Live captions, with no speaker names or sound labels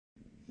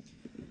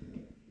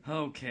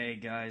Okay,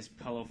 guys,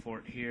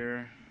 Fort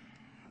here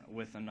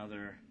with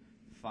another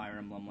Fire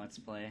Emblem Let's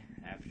Play.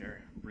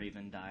 After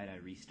Raven died, I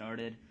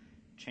restarted,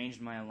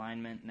 changed my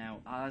alignment. Now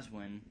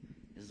Oswin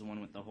is the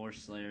one with the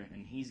Horse Slayer,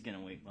 and he's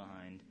gonna wait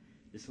behind.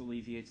 This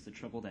alleviates the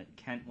trouble that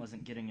Kent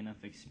wasn't getting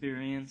enough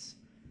experience,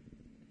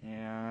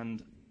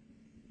 and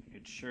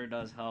it sure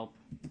does help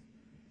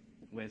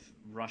with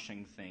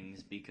rushing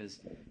things, because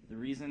the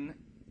reason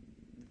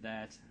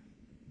that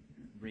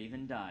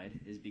Raven died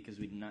is because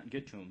we did not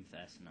get to him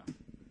fast enough.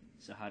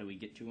 So how do we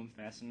get to him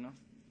fast enough?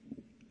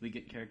 We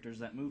get characters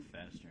that move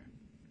faster.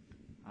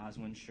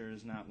 Oswin sure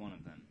is not one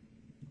of them.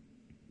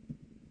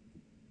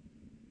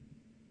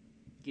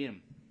 Get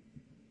him.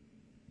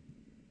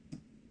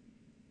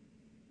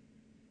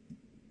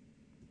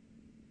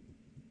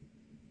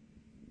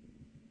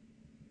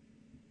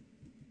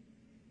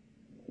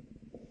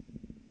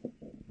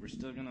 We're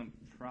still gonna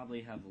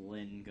probably have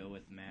Lynn go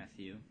with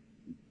Matthew.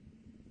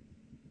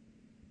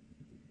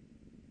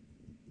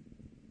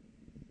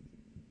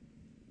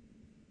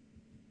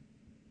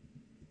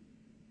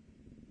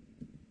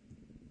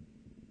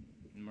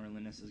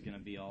 Merlinus is going to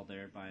be all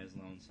there by his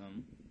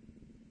lonesome.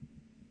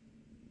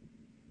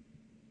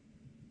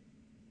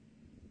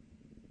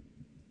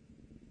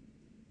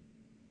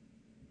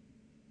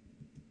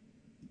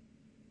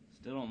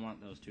 Still don't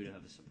want those two to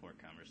have a support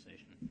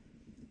conversation.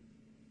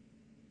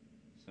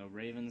 So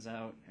Raven's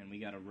out, and we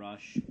got to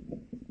rush.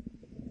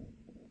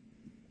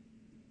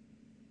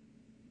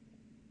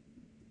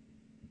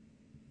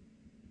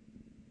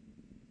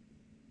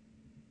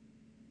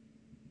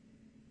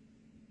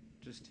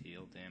 Just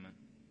heal, damn it.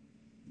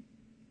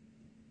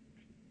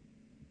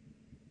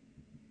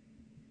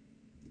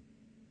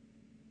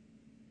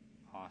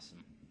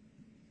 Awesome.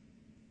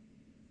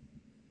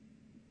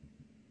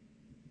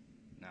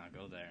 Now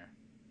go there.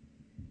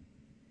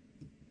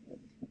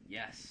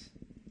 Yes!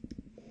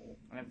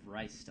 I have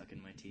rice stuck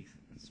in my teeth.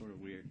 That's sort of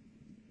weird.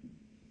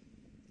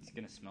 It's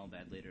gonna smell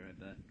bad later, I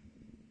bet.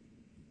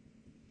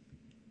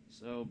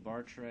 So,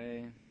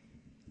 Bartray,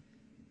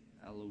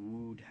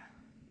 Alawood.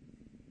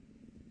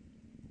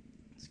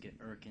 Let's get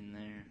Urk in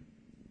there.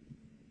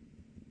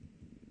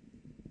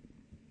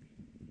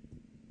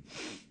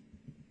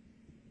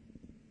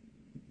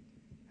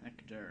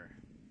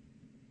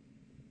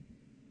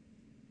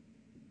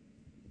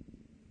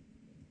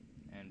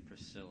 And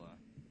Priscilla,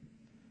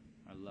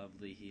 our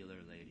lovely healer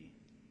lady.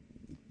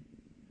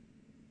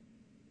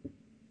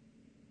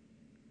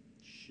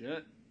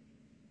 Shit.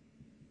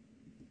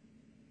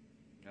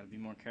 Gotta be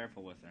more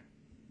careful with her.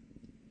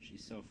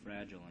 She's so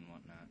fragile and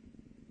whatnot.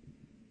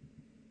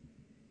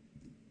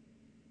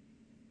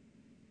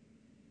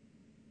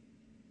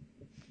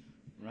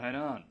 Right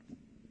on.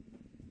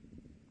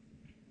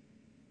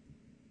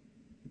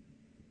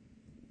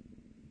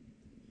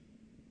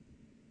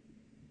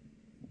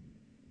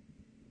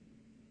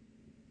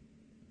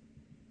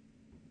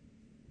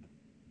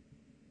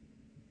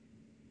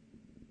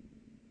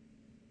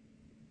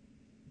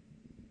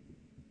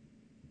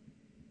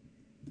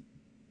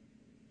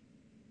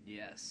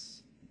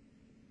 Yes.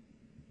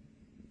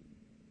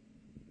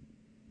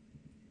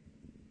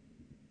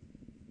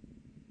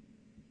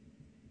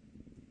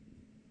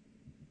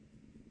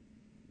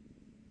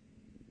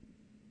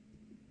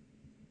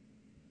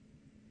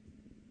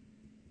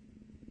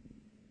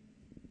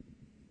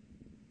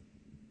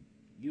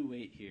 You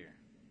wait here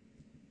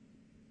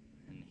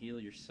and heal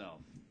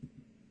yourself.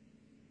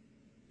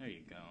 There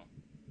you go.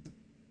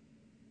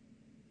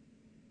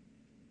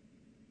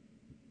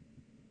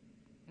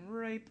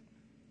 Rape.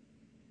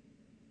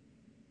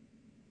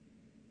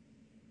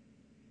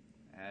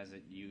 As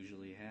it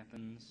usually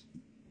happens.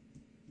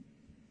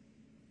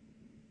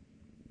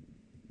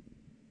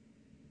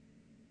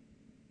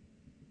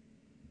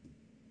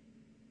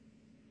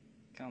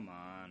 Come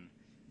on.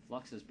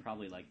 Flux is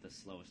probably like the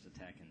slowest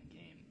attack in the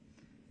game.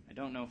 I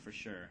don't know for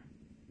sure.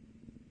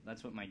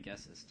 That's what my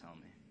guesses tell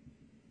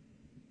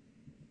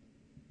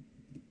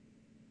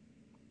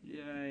me.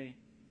 Yay.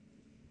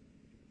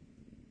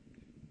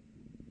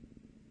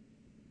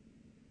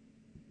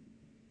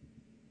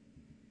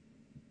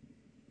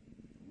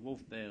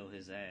 Wolf bail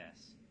his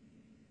ass.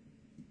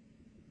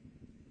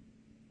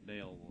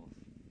 Beowulf.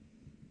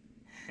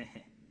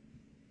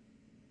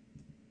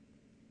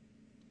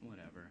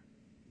 Whatever.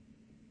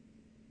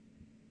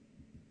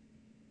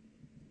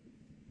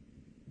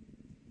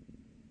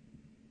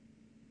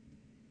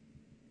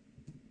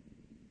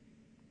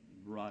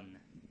 Run.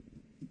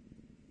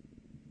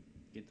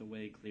 Get the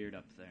way cleared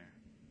up there.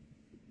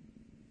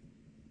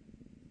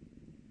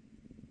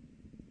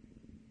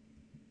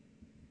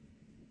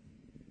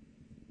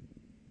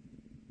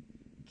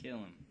 Kill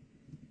him.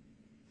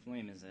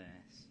 Flame his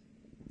ass.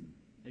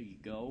 There you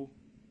go.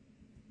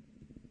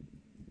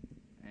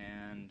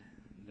 And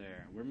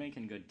there. We're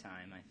making good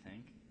time, I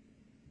think.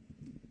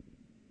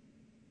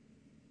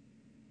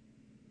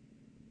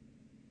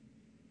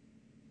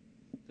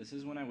 This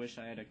is when I wish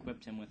I had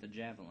equipped him with a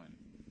javelin.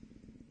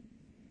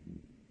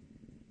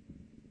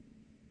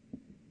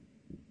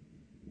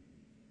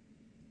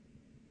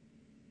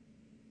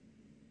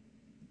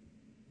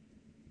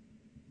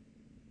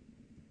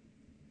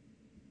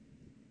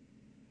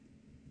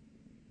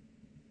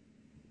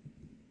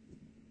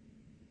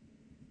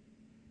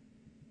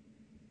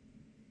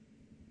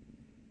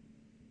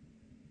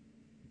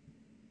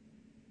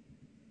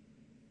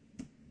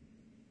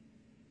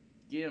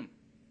 Get him.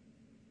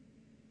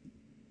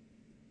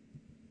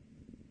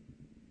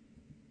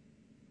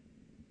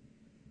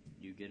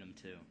 You get him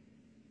too.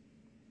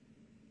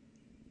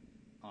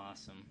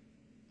 Awesome.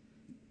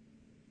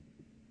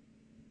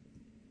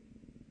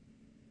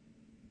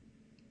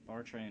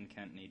 Bartray and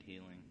Kent need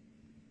healing.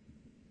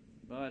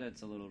 But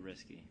it's a little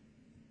risky.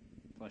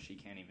 Plus she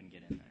can't even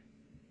get in there.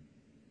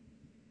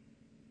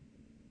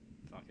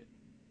 Fuck it.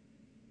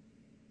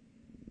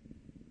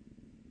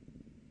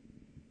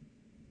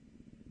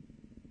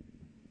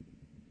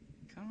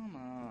 Come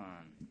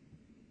on.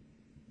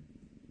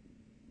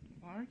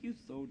 Why are you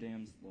so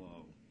damn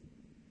slow?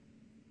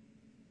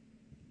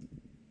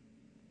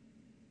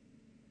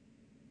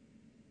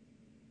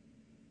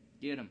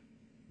 Get him.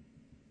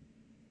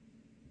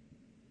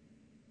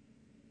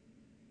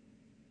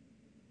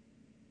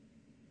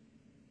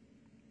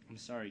 I'm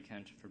sorry,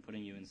 Kent, for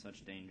putting you in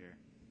such danger.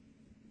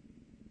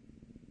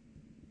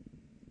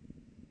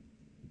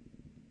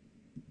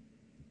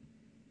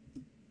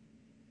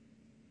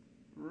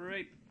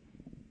 Rape.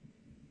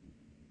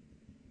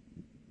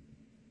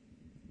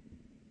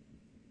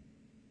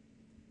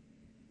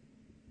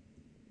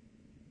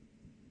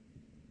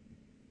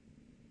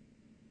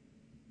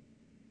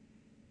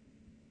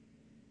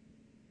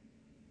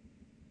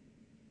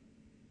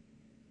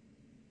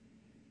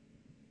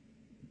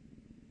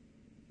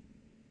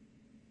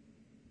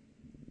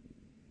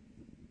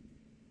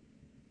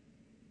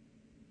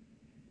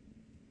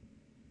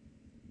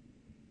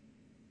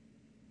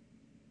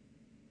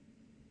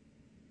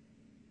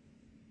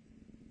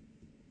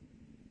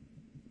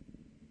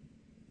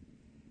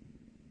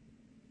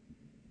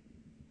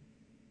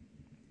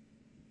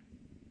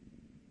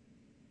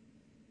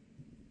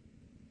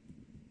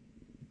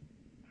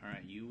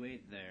 Alright, you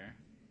wait there.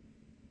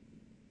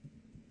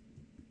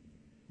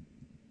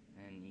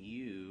 And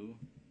you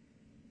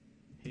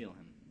heal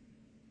him.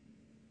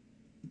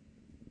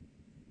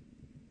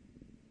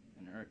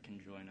 And Urt can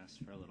join us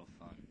for a little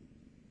fun.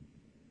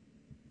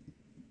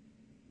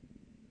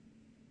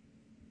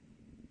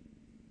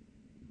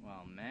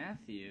 While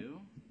Matthew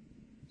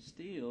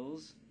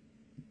steals...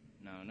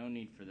 No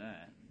need for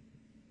that.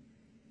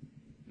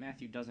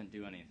 Matthew doesn't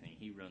do anything.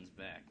 He runs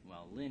back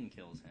while Lynn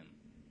kills him.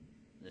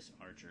 This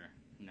archer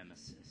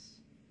nemesis.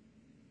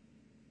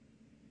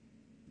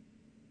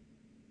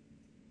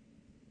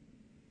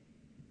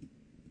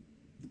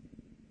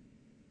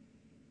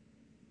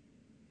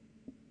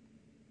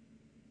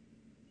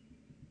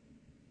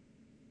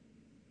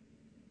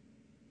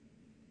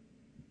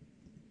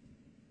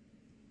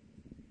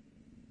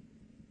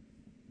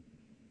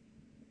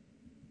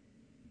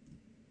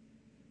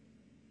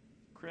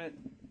 Crit.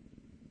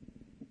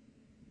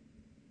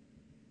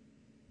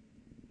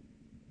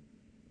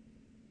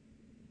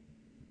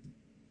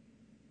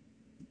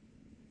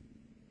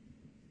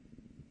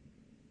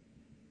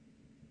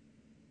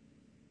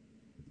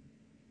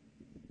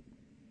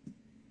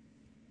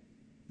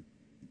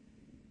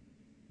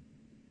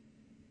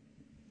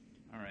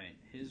 Alright,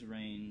 his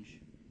range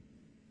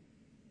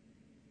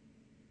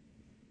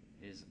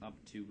is up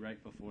to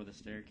right before the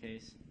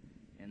staircase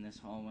in this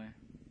hallway.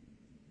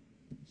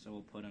 So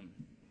we'll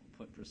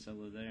put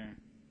Priscilla there.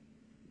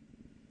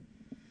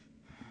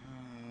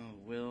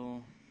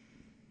 Will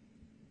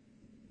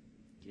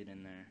get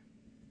in there.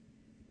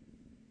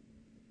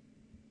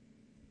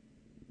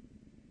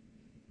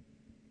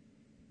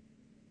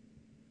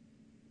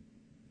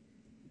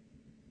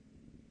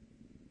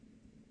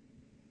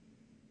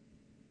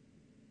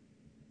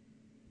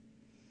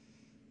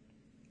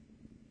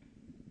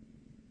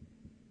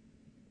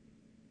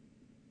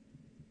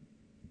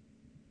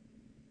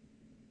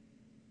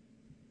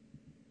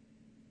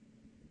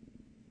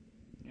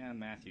 Yeah,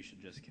 Matthew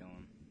should just kill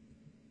him.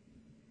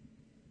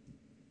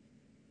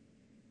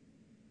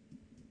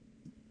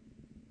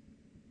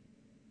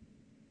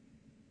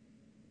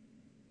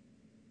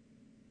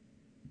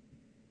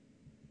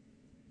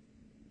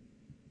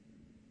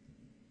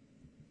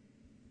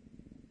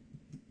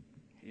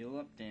 Heal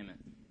up, damn it.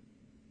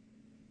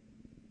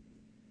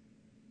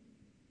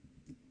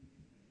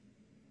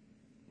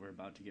 We're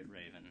about to get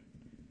Raven.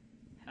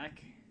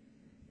 Heck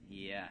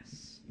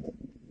yes.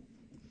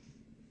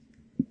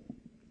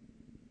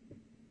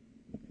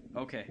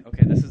 Okay,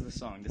 this is the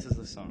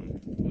song.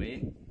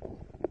 Wait.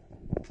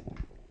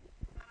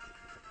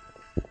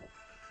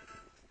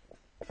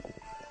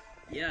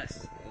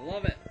 Yes, I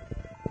love it.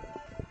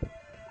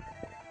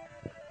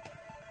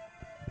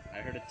 I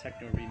heard a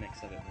techno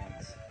remix of it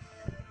once.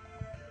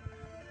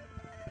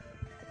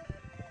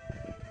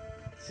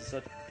 This is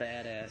such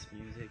badass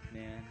music,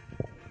 man.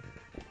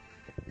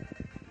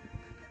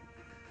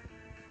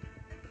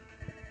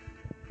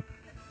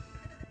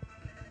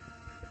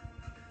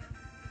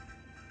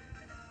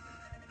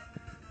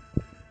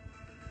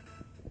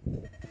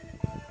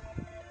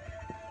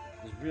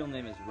 His real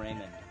name is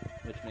Raymond,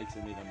 which makes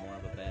him even more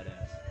of a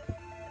badass.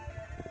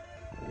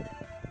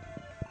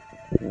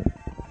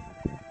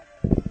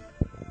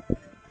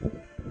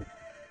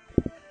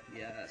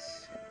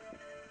 Yes.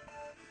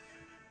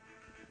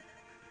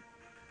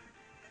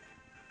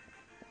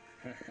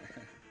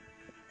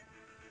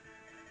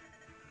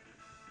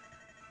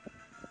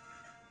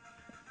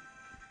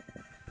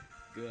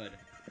 Good.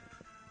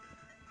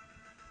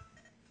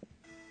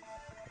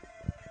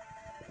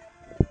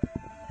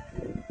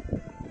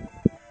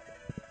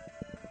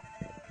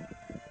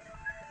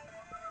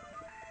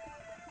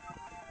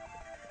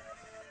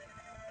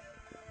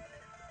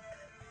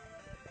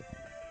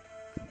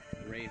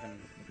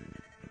 Raven,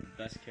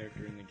 best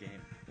character in the game,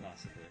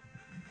 possibly.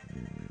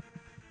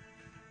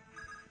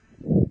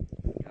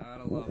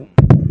 Gotta love him.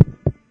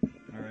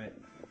 Alright,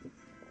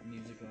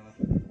 music off.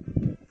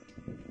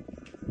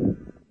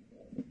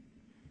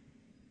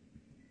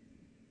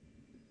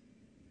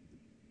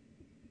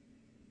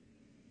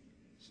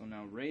 So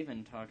now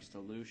Raven talks to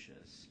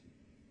Lucius.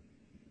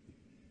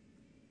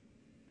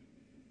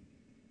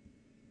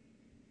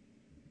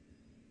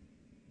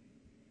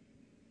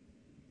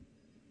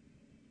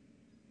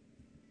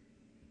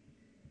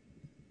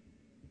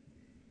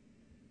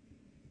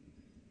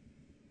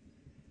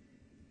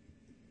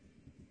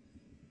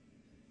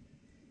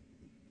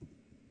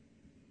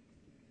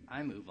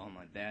 I move all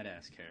my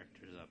badass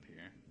characters up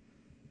here.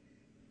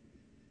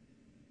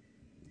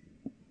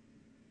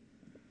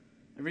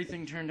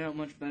 Everything turned out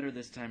much better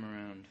this time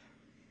around.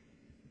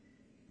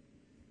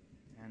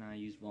 And I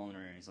used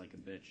vulneraries like a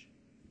bitch.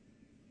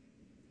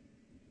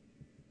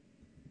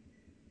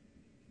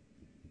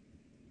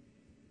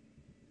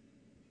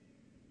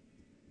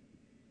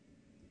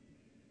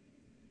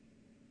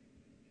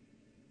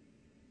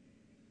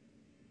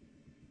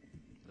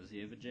 Does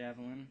he have a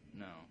javelin?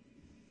 No.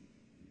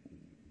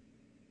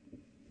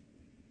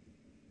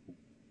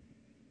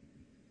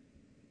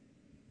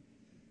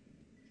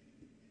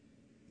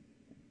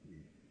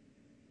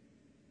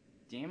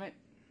 Damn it.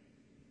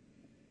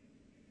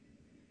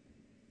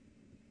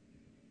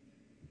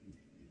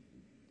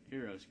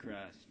 Hero's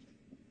Crest.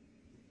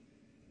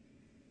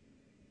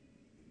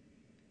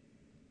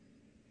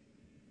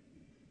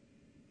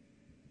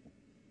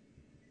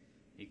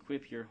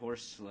 Equip your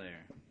Horse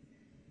Slayer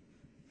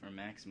for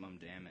maximum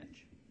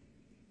damage.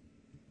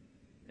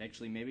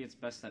 Actually, maybe it's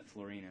best that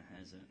Florina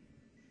has it,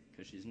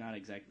 because she's not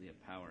exactly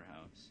a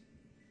powerhouse.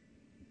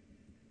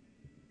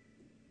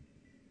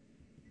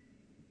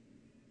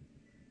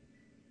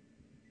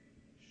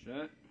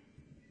 Shut.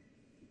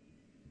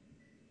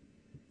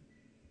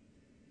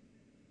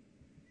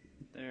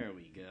 There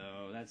we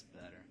go. That's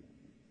better.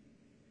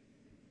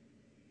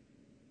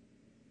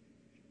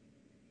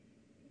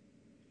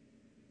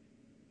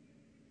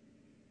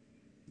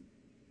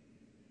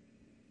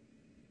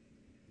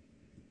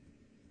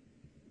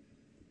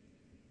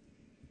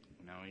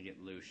 Now we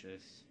get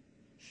Lucius.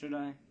 Should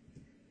I?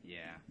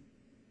 Yeah.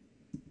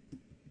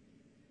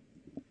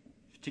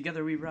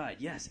 Together we ride.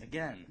 Yes,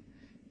 again.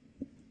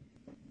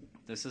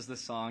 This is the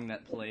song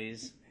that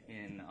plays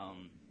in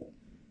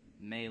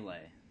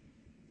Melee.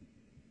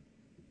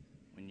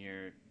 When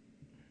you're...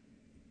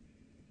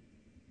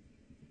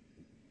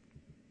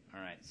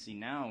 Alright, see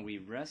now we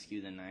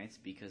rescue the knights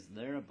because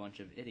they're a bunch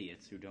of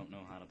idiots who don't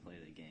know how to play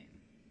the game.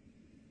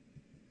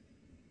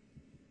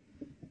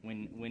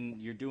 When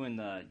you're doing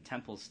the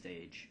temple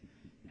stage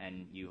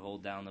and you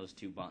hold down those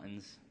two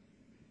buttons,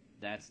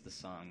 that's the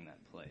song that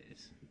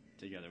plays.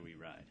 Together we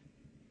ride.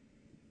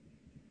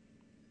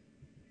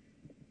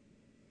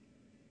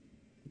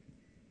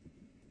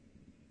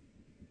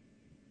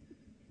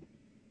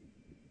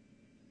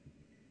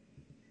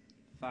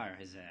 Fire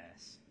his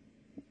ass.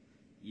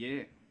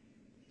 Yeah.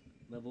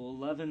 Level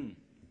 11.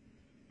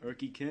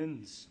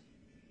 Urkykins.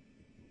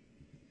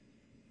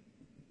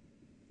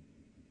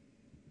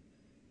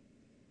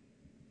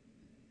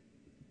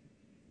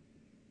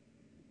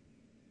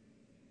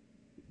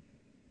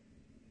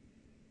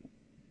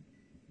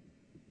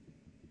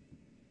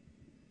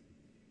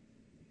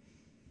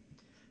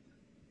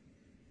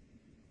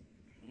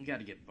 You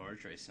gotta get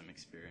Bartray some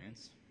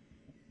experience.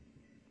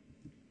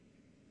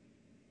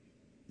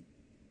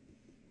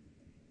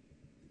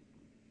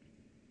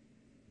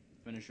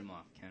 Finish him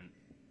off, Kent.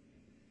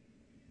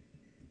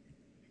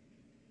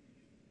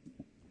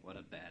 What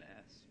a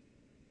badass.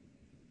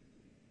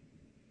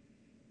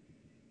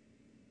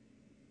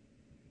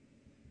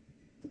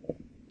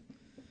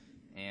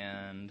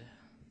 And...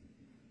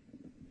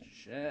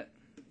 shit.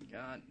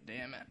 God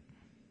damn it.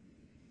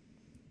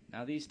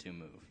 Now these two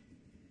move.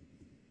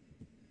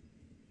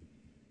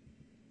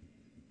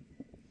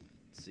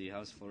 Let's see,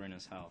 how's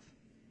Florina's health?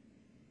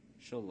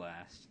 She'll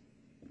last.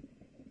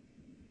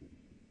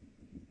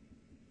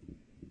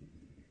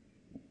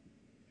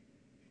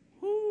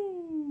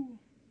 Woo!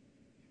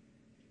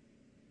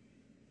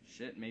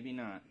 Shit, maybe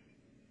not.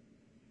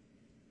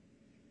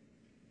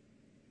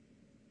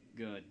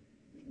 Good.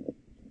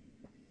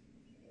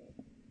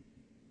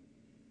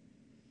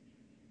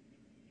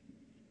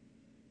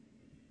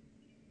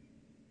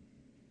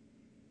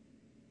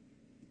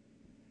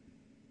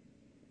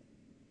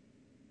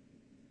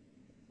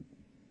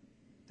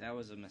 That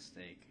was a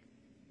mistake.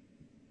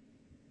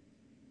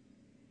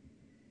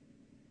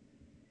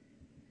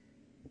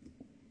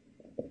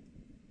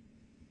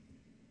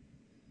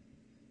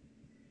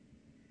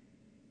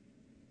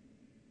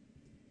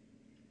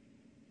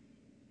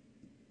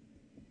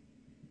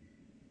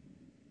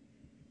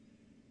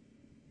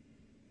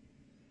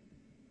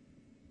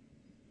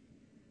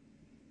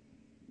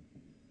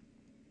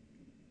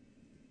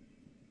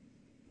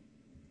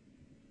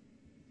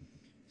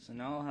 So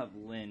now I'll have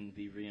Lynn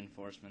be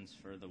reinforcements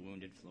for the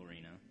wounded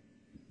Florina.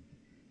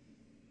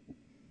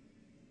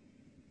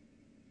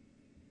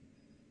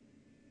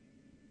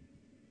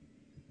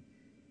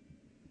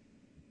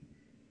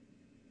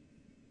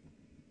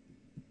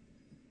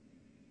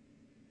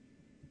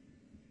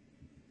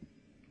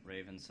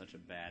 Raven's such a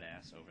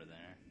badass over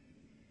there.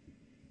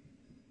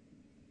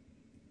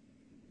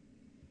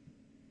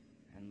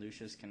 And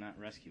Lucius cannot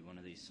rescue one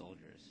of these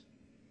soldiers.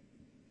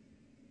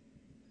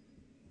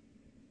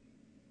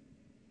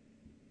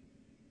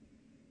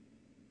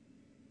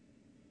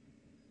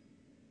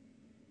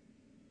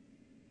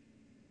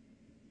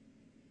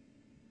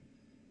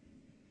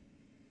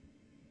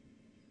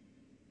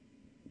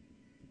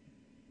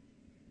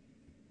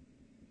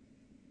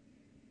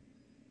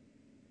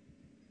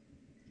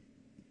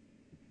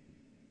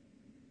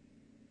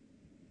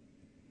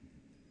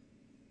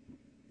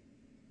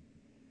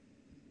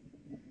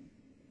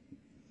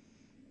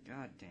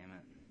 God damn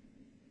it.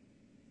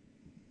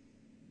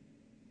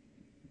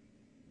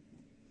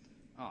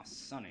 Oh,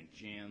 Sonny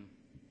Jim.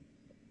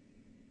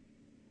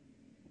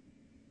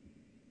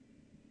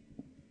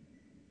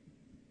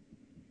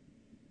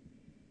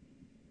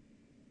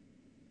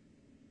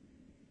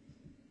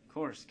 Of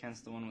course,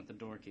 Kent's the one with the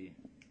door key.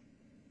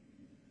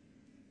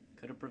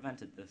 Could have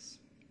prevented this.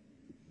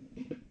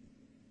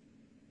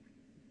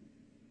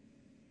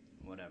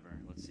 Whatever,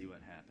 let's see what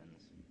happens.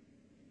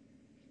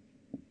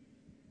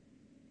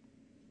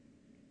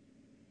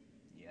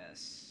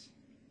 Yes.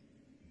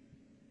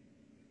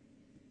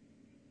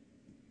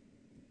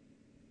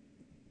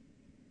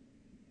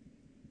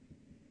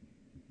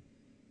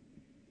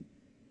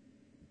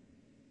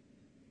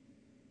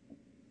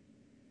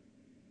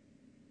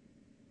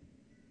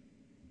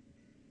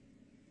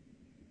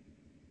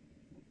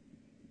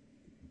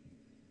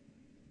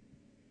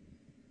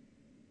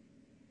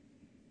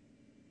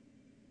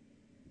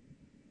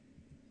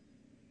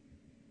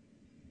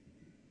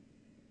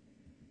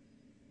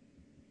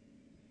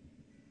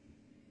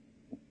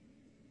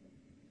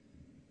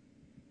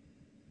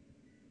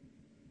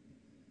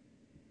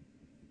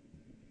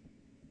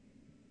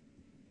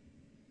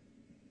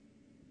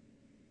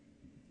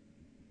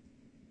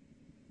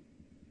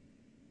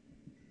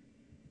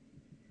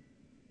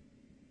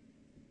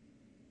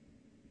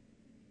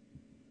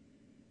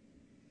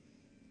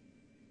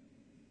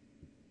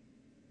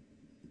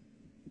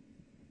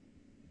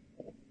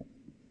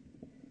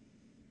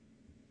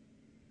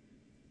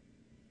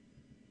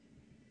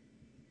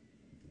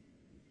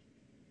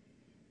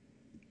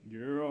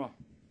 Yeah.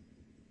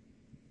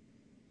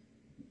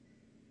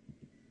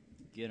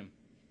 Get him.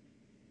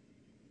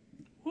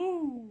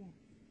 Woo!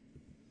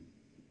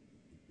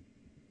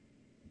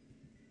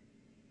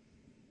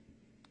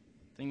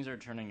 Things are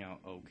turning out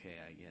okay,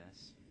 I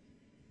guess.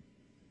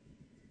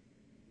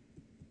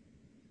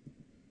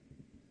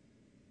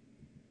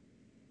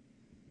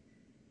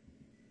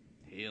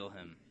 Heal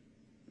him.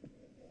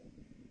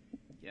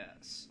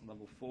 Yes,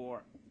 level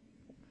 4.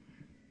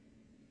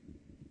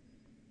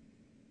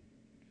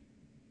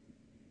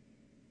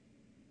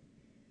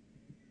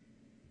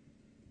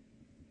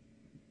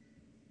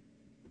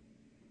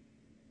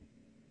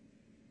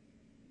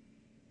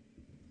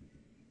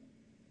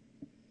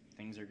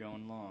 Things are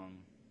going long.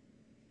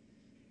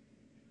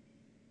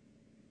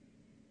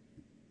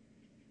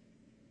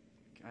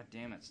 God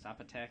damn it, stop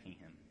attacking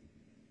him.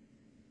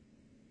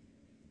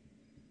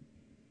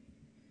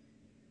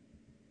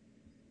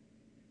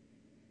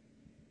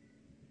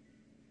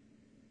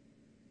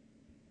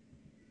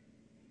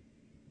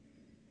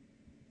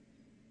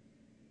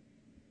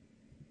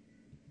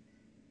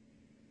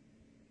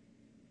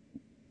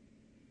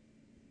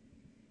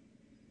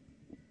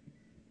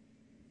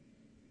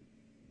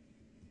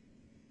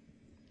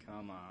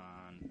 Come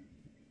on.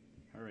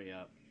 Hurry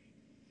up.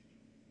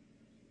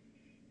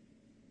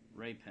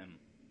 Rape him.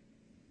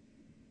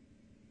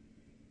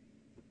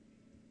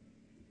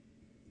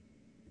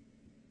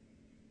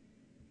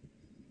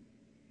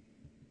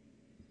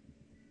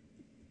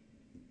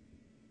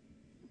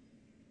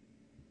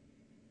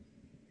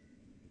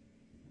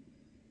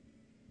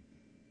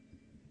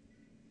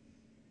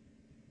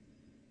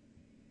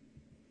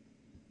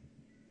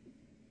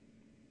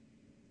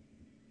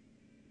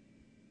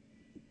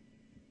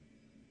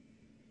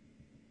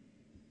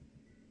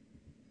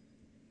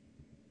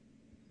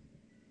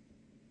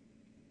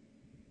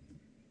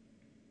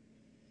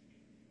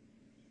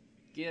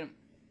 Get him.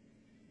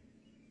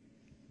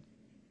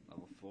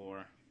 Level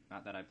 4.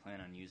 Not that I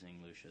plan on using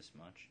Lucius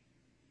much.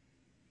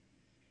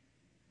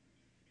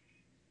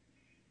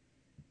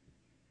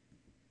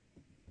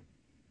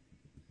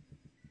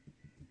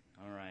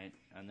 Alright,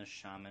 and the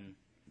shaman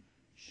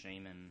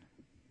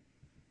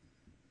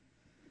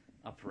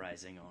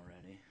uprising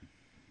already.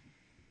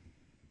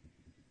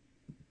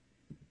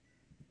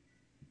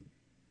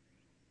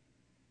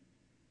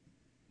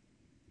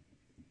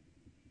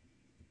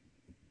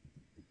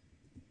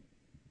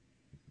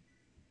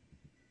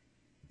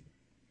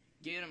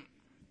 Get him.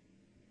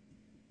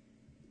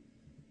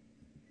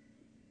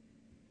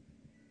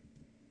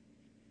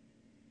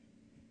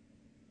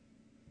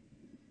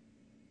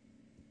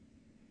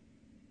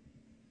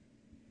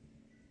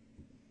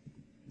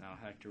 Now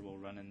Hector will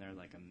run in there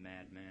like a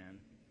madman,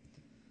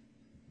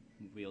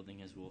 wielding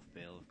his wolf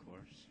bale, of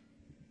course.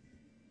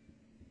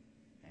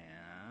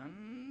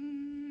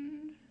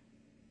 And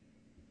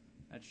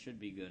that should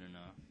be good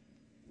enough.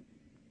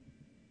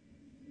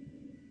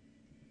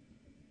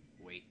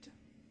 Wait.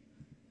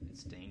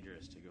 It's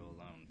dangerous to go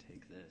alone.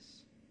 Take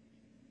this.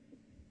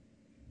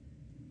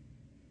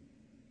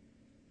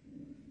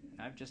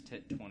 I've just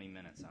hit 20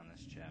 minutes on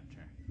this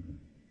chapter.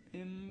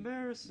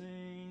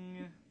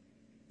 Embarrassing.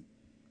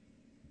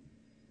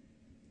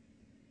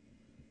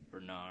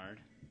 Bernard.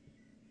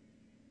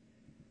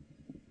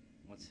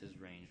 What's his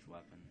ranged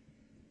weapon?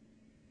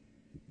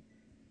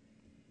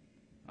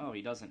 Oh,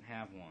 he doesn't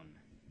have one.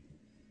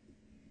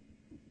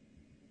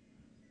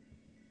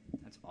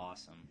 That's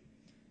awesome.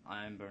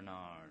 I'm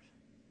Bernard.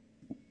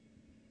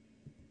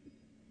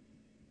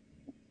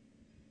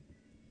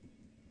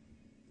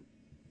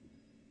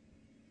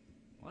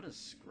 What a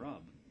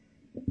scrub.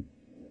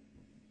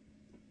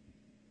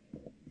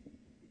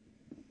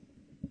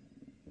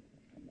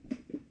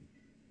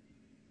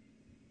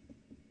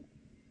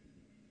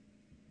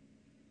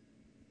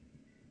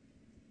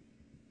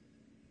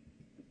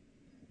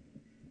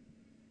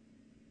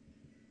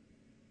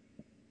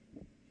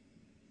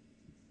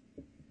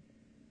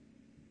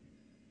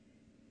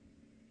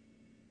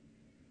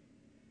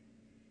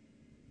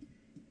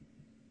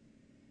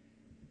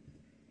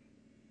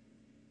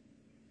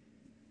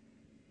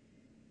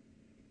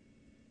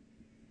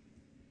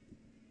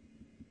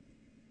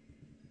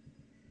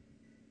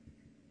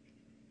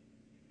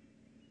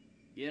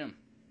 Get him.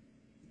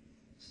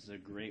 This is a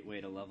great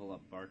way to level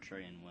up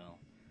Bartray and Will.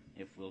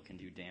 If Will can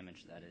do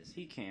damage, that is.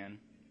 He can.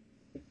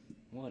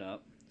 What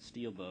up?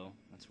 Steel bow.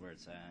 That's where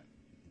it's at.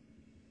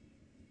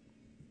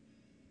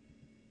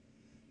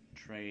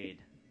 Trade.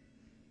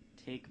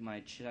 Take my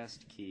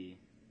chest key.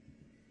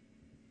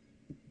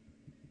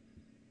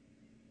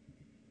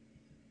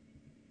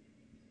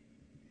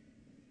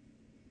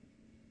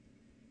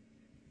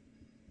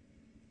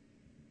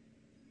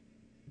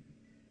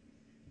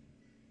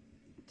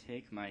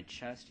 Take my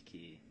chest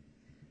key.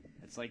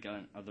 It's like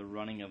the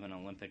running of an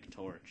Olympic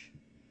torch.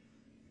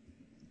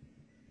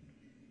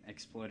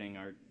 Exploiting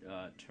our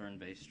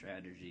turn-based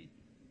strategy.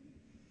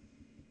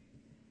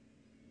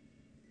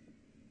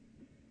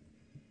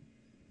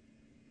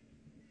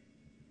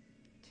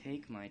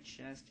 Take my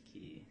chest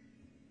key.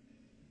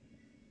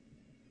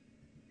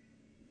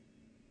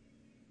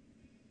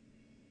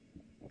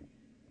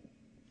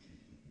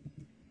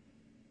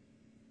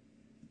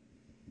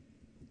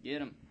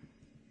 Get him.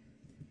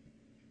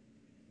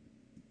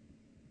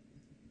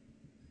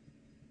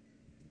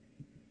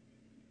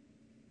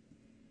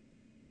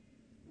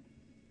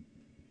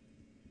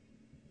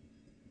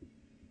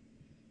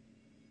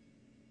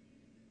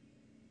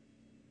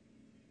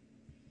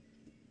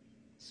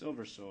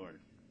 Silver sword.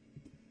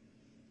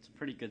 It's a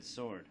pretty good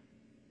sword.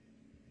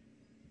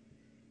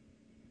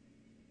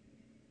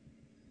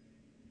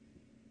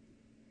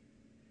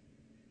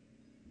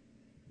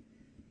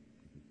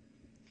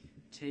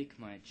 Take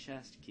my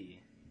chest key.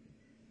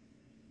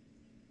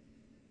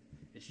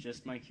 It's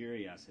just my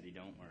curiosity,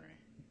 don't worry.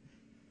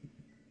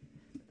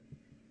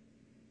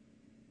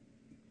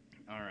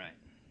 Alright.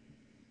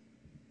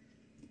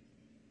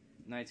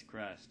 Knight's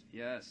Crest.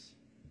 Yes.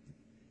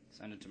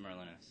 Send it to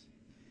Merlinus.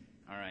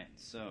 Alright,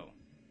 so,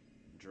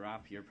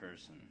 drop your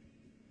person.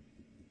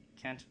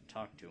 Kent,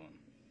 talk to him.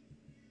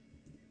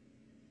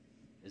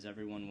 Is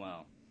everyone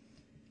well?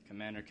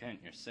 Commander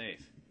Kent, you're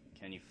safe.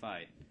 Can you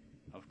fight?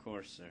 Of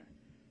course, sir.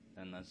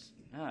 Then let's...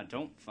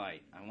 don't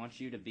fight. I want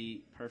you to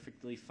be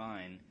perfectly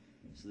fine,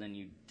 so then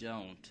you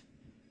don't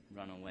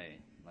run away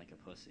like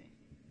a pussy.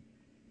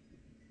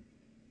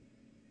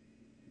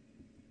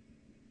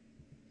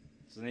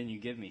 So then you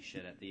give me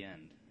shit at the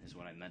end, is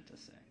what I meant to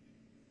say.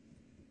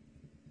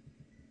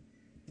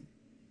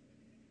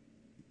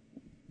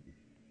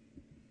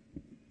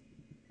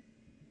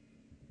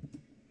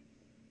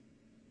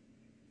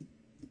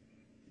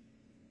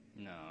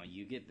 No,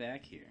 you get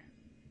back here.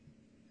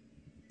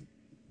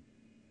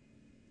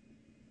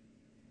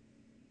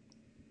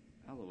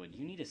 Elowood,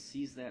 you need to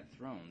seize that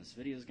throne. This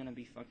video is gonna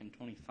be fucking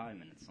 25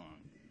 minutes long.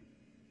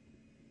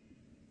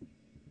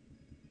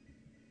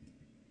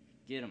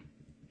 Get him.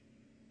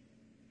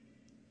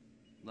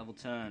 Level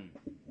 10.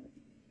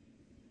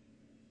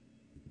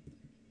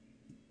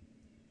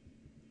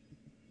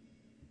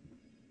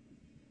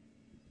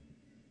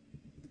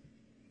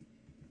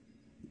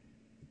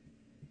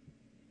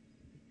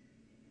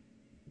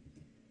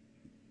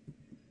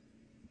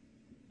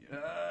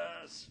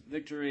 Yes!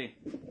 Victory!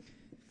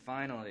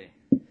 Finally.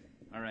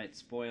 Alright,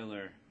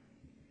 spoiler.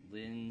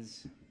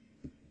 Lynn's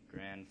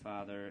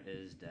grandfather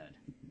is dead.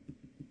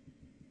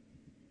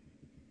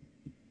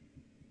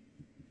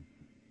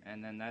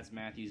 And then that's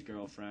Matthew's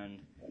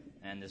girlfriend.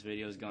 And this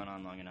video's gone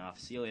on long enough.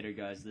 See you later,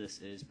 guys. This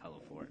is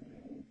Pellowfort.